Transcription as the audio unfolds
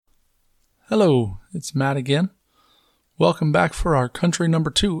Hello, it's Matt again. Welcome back for our country number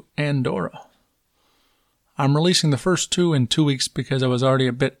 2, Andorra. I'm releasing the first 2 in 2 weeks because I was already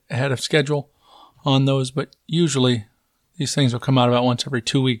a bit ahead of schedule on those, but usually these things will come out about once every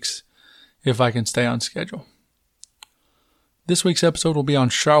 2 weeks if I can stay on schedule. This week's episode will be on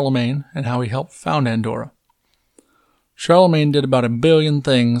Charlemagne and how he helped found Andorra. Charlemagne did about 1 billion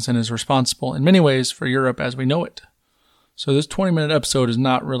things and is responsible in many ways for Europe as we know it. So this 20-minute episode is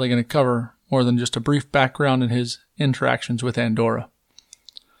not really going to cover more than just a brief background in his interactions with Andorra.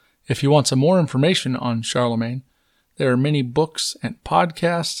 If you want some more information on Charlemagne, there are many books and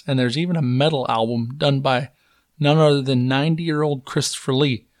podcasts, and there's even a metal album done by none other than 90-year-old Christopher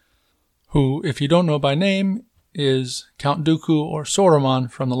Lee, who, if you don't know by name, is Count Dooku or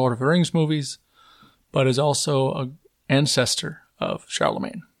Saruman from the Lord of the Rings movies, but is also an ancestor of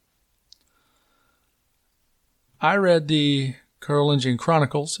Charlemagne. I read the Carolingian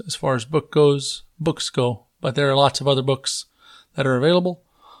Chronicles as far as books go, but there are lots of other books that are available.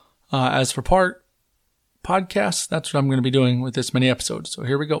 As for podcasts, that's what I'm going to be doing with this many episodes. So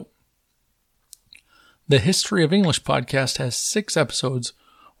here we go. The History of English podcast has 6 episodes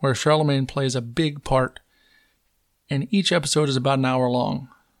where Charlemagne plays a big part, and each episode is about an hour long.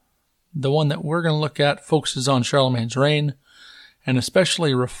 The one that we're going to look at focuses on Charlemagne's reign, and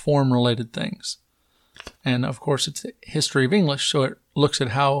especially reform-related things. And of course, it's the history of English, so it looks at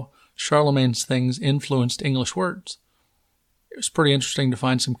how Charlemagne's things influenced English words. It was pretty interesting to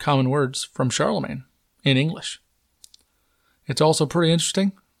find some common words from Charlemagne in English. It's also pretty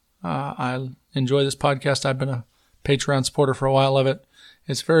interesting. I enjoy this podcast. I've been a Patreon supporter for a while of it.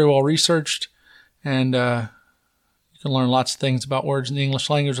 It's very well researched, and you can learn lots of things about words in the English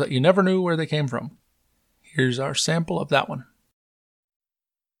language that you never knew where they came from. Here's our sample of that one.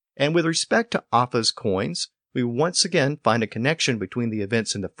 And with respect to Offa's coins, we once again find a connection between the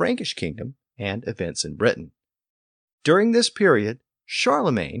events in the Frankish kingdom and events in Britain. During this period,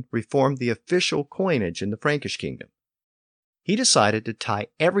 Charlemagne reformed the official coinage in the Frankish kingdom. He decided to tie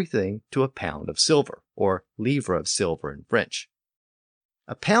everything to a pound of silver, or livre of silver in French.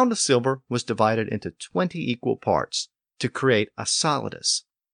 A pound of silver was divided into 20 equal parts to create a solidus,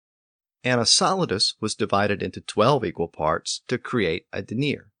 and a solidus was divided into 12 equal parts to create a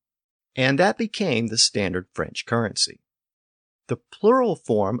denier. And that became the standard French currency. The plural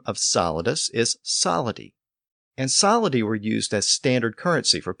form of solidus is solidi, and solidi were used as standard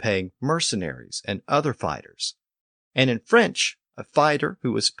currency for paying mercenaries and other fighters. And in French, a fighter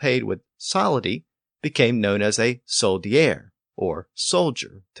who was paid with solidi became known as a soldier, or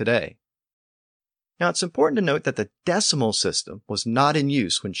soldier today. Now it's important to note that the decimal system was not in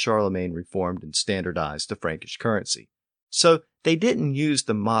use when Charlemagne reformed and standardized the Frankish currency. So they didn't use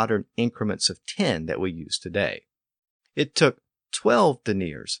the modern increments of 10 that we use today. It took 12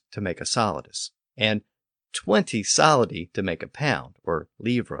 deniers to make a solidus, and 20 solidi to make a pound, or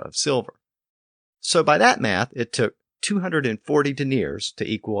livre of silver. So by that math, it took 240 deniers to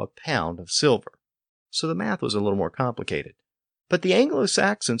equal a pound of silver. So the math was a little more complicated. But the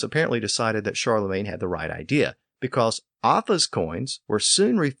Anglo-Saxons apparently decided that Charlemagne had the right idea, because Offa's coins were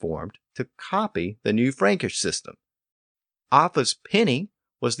soon reformed to copy the new Frankish system. Offa's penny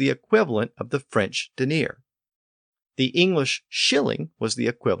was the equivalent of the French denier. The English shilling was the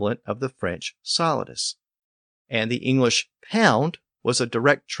equivalent of the French solidus. And the English pound was a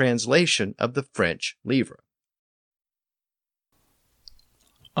direct translation of the French livre.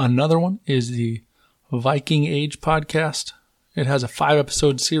 Another one is the Viking Age podcast. It has a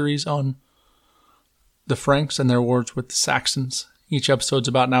 5-episode series on the Franks and their wars with the Saxons. Each episode's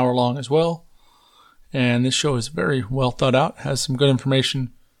about an hour long as well. And this show is very well thought out, has some good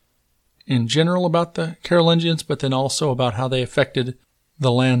information in general about the Carolingians, but then also about how they affected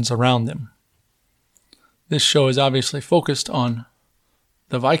the lands around them. This show is obviously focused on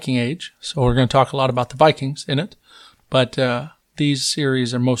the Viking Age, so we're going to talk a lot about the Vikings in it, but these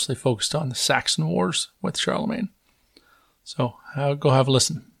series are mostly focused on the Saxon Wars with Charlemagne. So go have a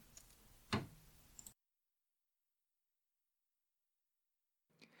listen.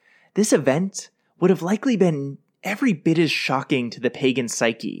 This event would have likely been every bit as shocking to the pagan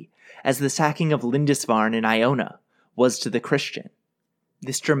psyche as the sacking of Lindisfarne in Iona was to the Christian.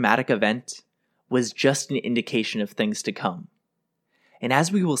 This dramatic event was just an indication of things to come. And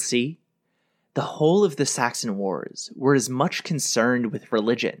as we will see, the whole of the Saxon Wars were as much concerned with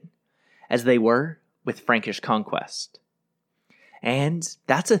religion as they were with Frankish conquest. And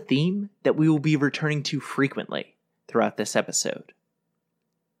that's a theme that we will be returning to frequently throughout this episode.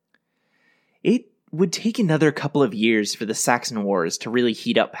 It would take another couple of years for the Saxon Wars to really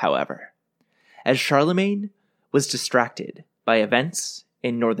heat up, however, as Charlemagne was distracted by events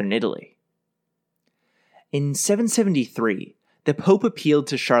in northern Italy. In 773, the Pope appealed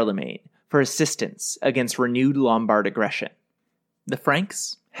to Charlemagne for assistance against renewed Lombard aggression. The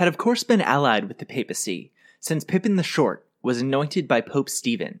Franks had of course been allied with the papacy since Pippin the Short was anointed by Pope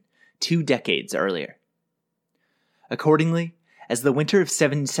Stephen 2 decades earlier. Accordingly, as the winter of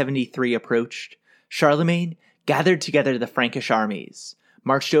 773 approached, Charlemagne gathered together the Frankish armies,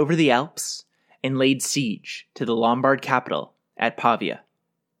 marched over the Alps, and laid siege to the Lombard capital at Pavia.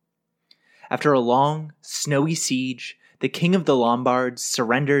 After a long, snowy siege, the king of the Lombards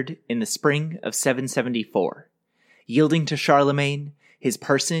surrendered in the spring of 774, yielding to Charlemagne his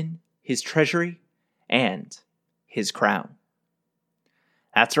person, his treasury, and his crown.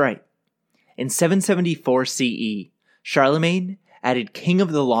 That's right. In 774 CE, Charlemagne added King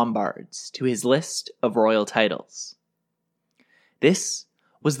of the Lombards to his list of royal titles. This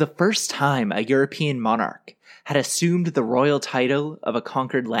was the first time a European monarch had assumed the royal title of a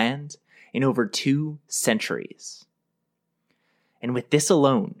conquered land in over 2 centuries. And with this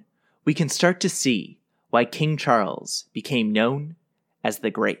alone, we can start to see why King Charles became known as the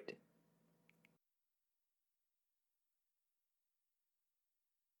Great.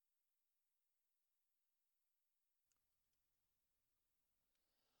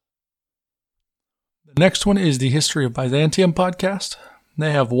 The next one is the History of Byzantium podcast.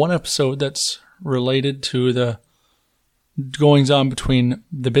 They have one episode that's related to the goings-on between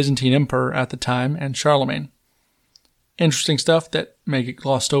the Byzantine Emperor at the time and Charlemagne. Interesting stuff that may get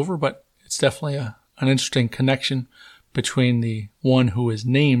glossed over, but it's definitely an interesting connection between the one who is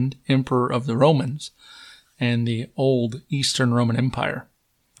named Emperor of the Romans and the old Eastern Roman Empire.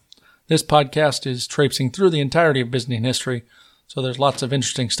 This podcast is traipsing through the entirety of Byzantine history, so there's lots of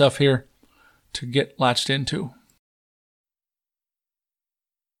interesting stuff here to get latched into.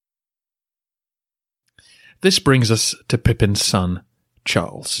 This brings us to Pippin's son,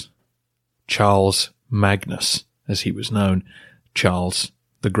 Charles. Charles Magnus, as he was known, Charles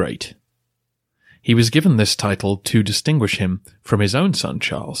the Great. He was given this title to distinguish him from his own son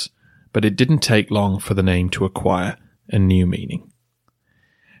Charles, but it didn't take long for the name to acquire a new meaning.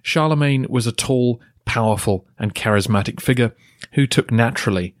 Charlemagne was a tall, powerful, and charismatic figure who took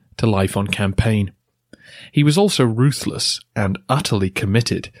naturally to life on campaign. He was also ruthless and utterly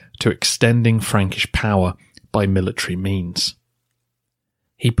committed to extending Frankish power by military means.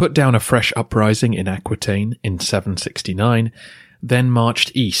 He put down a fresh uprising in Aquitaine in 769, then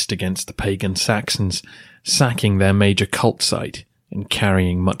marched east against the pagan Saxons, sacking their major cult site and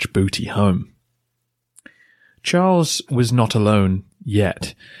carrying much booty home. Charles was not alone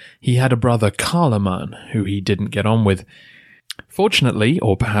yet. He had a brother Carloman, who he didn't get on with. Fortunately,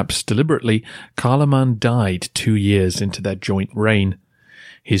 or perhaps deliberately, Carloman died 2 years into their joint reign.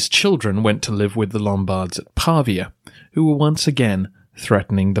 His children went to live with the Lombards at Pavia, who were once again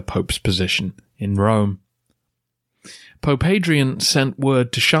threatening the Pope's position in Rome. Pope Hadrian sent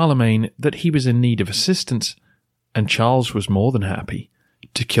word to Charlemagne that he was in need of assistance, and Charles was more than happy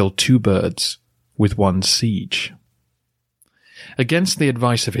to kill 2 birds with 1 siege. Against the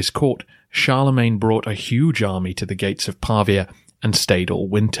advice of his court, Charlemagne brought a huge army to the gates of Pavia and stayed all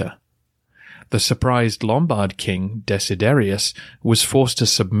winter. The surprised Lombard king, Desiderius, was forced to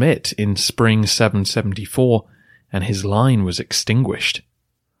submit in spring 774, and his line was extinguished.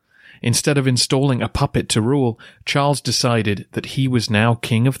 Instead of installing a puppet to rule, Charles decided that he was now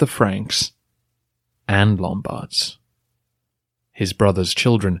king of the Franks and Lombards. His brother's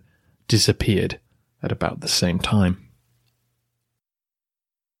children disappeared at about the same time.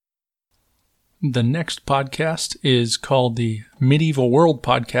 The next podcast is called the Medieval World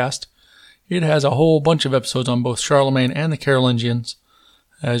Podcast. It has a whole bunch of episodes on both Charlemagne and the Carolingians.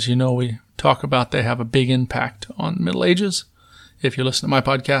 As you know, we talk about they have a big impact on the Middle Ages. If you listen to my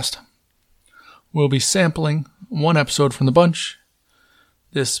podcast, we'll be sampling one episode from the bunch.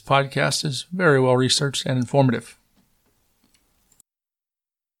 This podcast is very well researched and informative.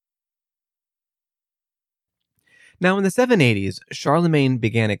 Now, in the 780s, Charlemagne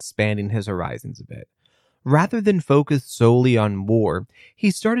began expanding his horizons a bit. Rather than focus solely on war, he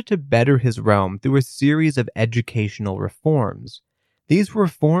started to better his realm through a series of educational reforms. These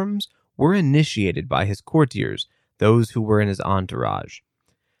reforms were initiated by his courtiers, those who were in his entourage.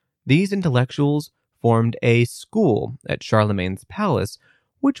 These intellectuals formed a school at Charlemagne's palace,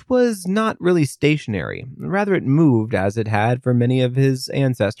 which was not really stationary. Rather, it moved, as it had for many of his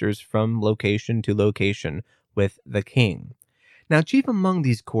ancestors, from location to location with the king. Now, chief among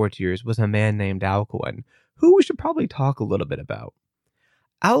these courtiers was a man named Alcuin, who we should probably talk a little bit about.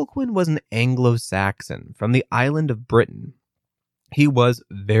 Alcuin was an Anglo-Saxon from the island of Britain. He was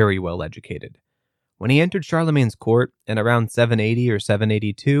very well educated. When he entered Charlemagne's court in around 780 or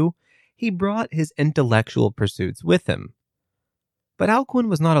 782, he brought his intellectual pursuits with him. But Alcuin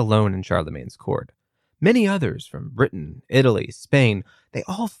was not alone in Charlemagne's court. Many others from Britain, Italy, Spain, they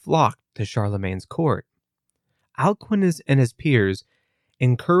all flocked to Charlemagne's court. Alcuin and his peers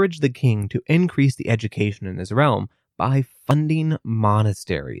encouraged the king to increase the education in his realm by funding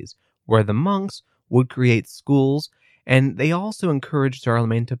monasteries, where the monks would create schools, and they also encouraged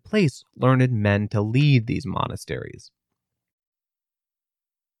Charlemagne to place learned men to lead these monasteries.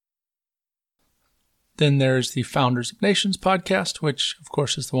 Then there's the Founders of Nations podcast, which, of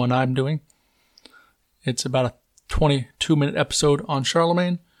course, is the one I'm doing. It's about a 22-minute episode on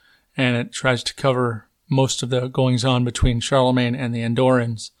Charlemagne, and it tries to cover most of the goings-on between Charlemagne and the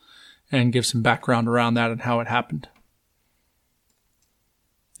Andorrans and give some background around that and how it happened.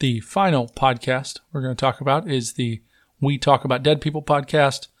 The final podcast we're going to talk about is the We Talk About Dead People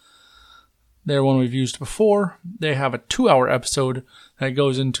podcast. They're one we've used before. They have a 2-hour episode that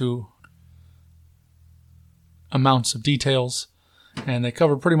goes into amounts of details, and they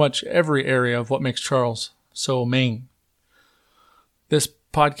cover pretty much every area of what makes Charles so main. This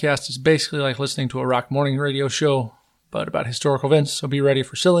podcast is basically like listening to a rock morning radio show, but about historical events, so be ready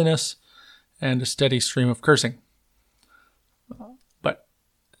for silliness and a steady stream of cursing. But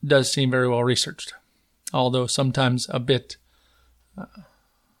it does seem very well researched, although sometimes a bit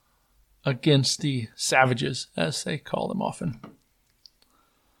against the savages, as they call them often.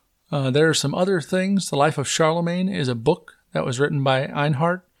 There are some other things. The Life of Charlemagne is a book that was written by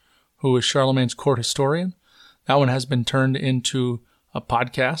Einhard, who is Charlemagne's court historian. That one has been turned into a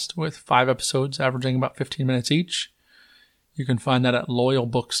podcast with 5 episodes averaging about 15 minutes each. You can find that at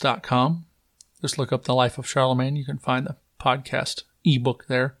loyalbooks.com. Just look up The Life of Charlemagne. You can find the podcast ebook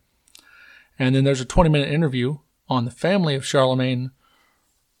there. And then there's a 20-minute interview on the family of Charlemagne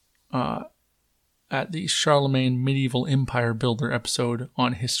at the Charlemagne Medieval Empire Builder episode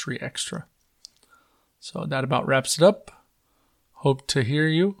on History Extra. So that about wraps it up. Hope to hear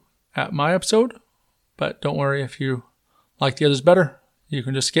you at my episode, but don't worry, if you like the others better, you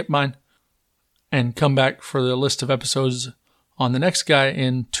can just skip mine and come back for the list of episodes on the next guy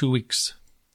in 2 weeks.